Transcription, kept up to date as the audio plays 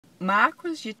Mark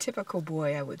was your typical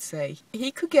boy, I would say.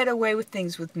 He could get away with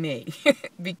things with me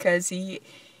because he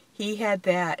had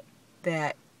that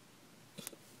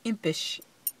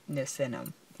impishness in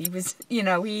him. He was,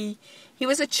 he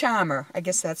was a charmer. I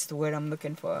guess that's the word I'm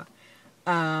looking for.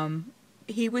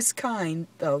 He was kind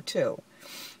though too.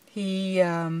 He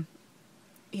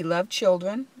loved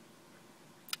children,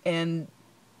 and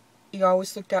he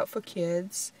always looked out for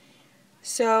kids.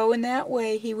 So in that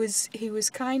way, he was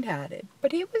kind-hearted.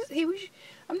 But he was.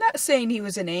 I'm not saying he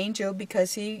was an angel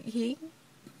because he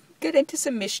got into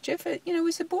some mischief. He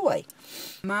was a boy.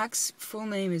 Mark's full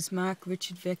name is Mark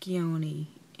Richard Vecchione.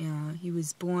 He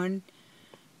was born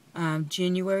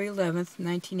January 11th,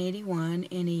 1981,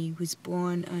 and he was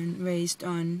born and raised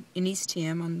in East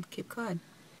Tam on Cape Cod.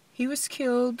 He was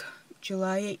killed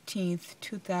July 18th,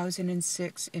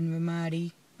 2006 in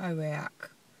Ramadi,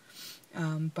 Iraq,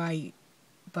 by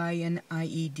an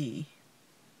IED,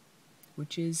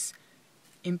 which is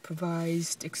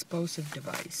improvised explosive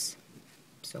device.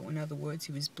 So in other words,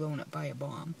 he was blown up by a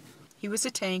bomb. He was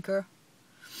a tanker,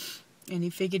 and he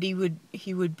figured he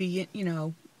would be,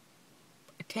 a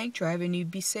tank driver, and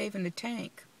he'd be saving the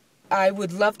tank. I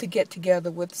would love to get together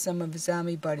with some of his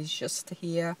army buddies just to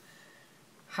hear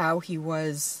how he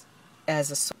was as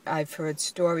a soldier. I've heard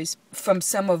stories from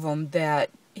some of them that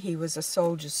he was a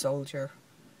soldier,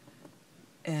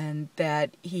 and that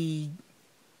he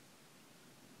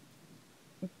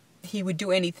would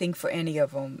do anything for any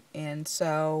of them. And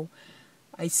so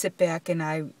I sit back and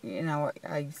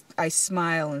I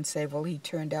smile and say, well, he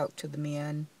turned out to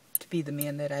be the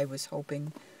man that I was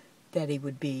hoping that he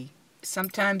would be.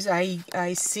 Sometimes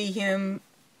I see him,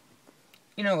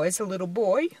 as a little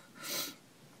boy,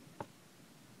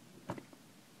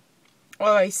 or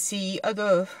I see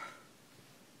other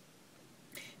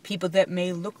people that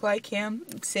may look like him,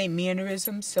 same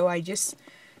mannerisms. So I just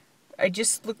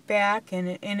look back,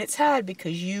 and it's hard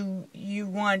because you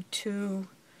want to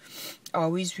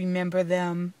always remember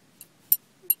them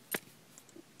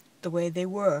the way they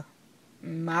were.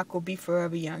 Mark will be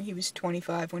forever young. He was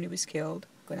 25 when he was killed.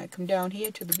 When I come down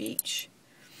here to the beach,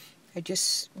 I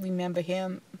just remember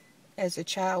him as a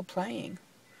child playing,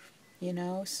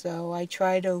 so I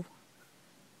try to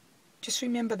just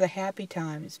remember the happy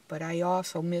times, but I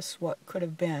also miss what could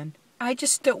have been. I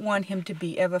just don't want him to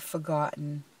be ever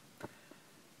forgotten.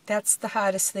 That's the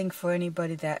hardest thing for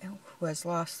anybody who has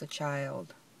lost a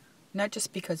child. Not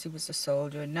just because he was a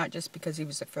soldier, not just because he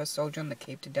was the first soldier on the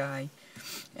Cape to die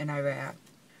in Iraq.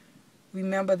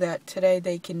 Remember that today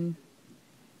they can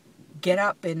get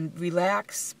up and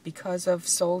relax because of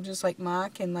soldiers like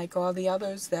Mark and like all the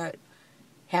others that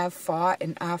have fought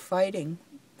and are fighting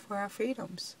for our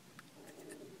freedoms.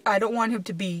 I don't want him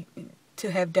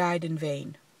to have died in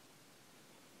vain.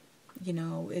 I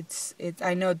know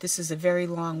this is a very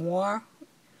long war,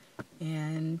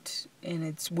 and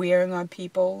it's wearing on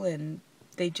people, and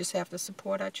they just have to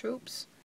support our troops.